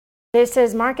This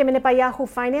is Market Minute by Yahoo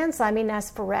Finance. I'm Ines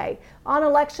Ferre. On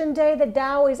election day, the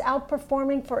Dow is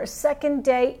outperforming for a second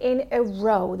day in a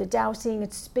row. The Dow seeing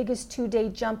its biggest two-day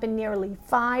jump in nearly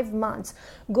 5 months.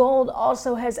 Gold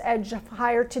also has edged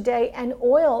higher today, and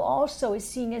oil also is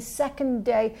seeing a second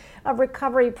day of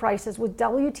recovery prices, with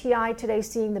WTI today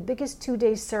seeing the biggest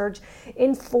two-day surge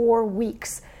in 4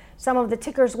 weeks. Some of the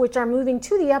tickers which are moving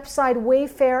to the upside: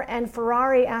 Wayfair and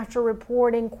Ferrari after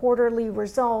reporting quarterly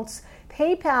results.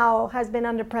 PayPal has been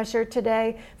under pressure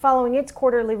today following its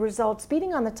quarterly results,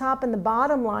 beating on the top and the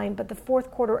bottom line, but the fourth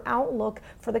quarter outlook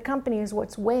for the company is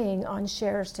what's weighing on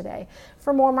shares today.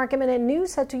 For more Market Minute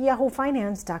news, head to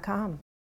yahoofinance.com.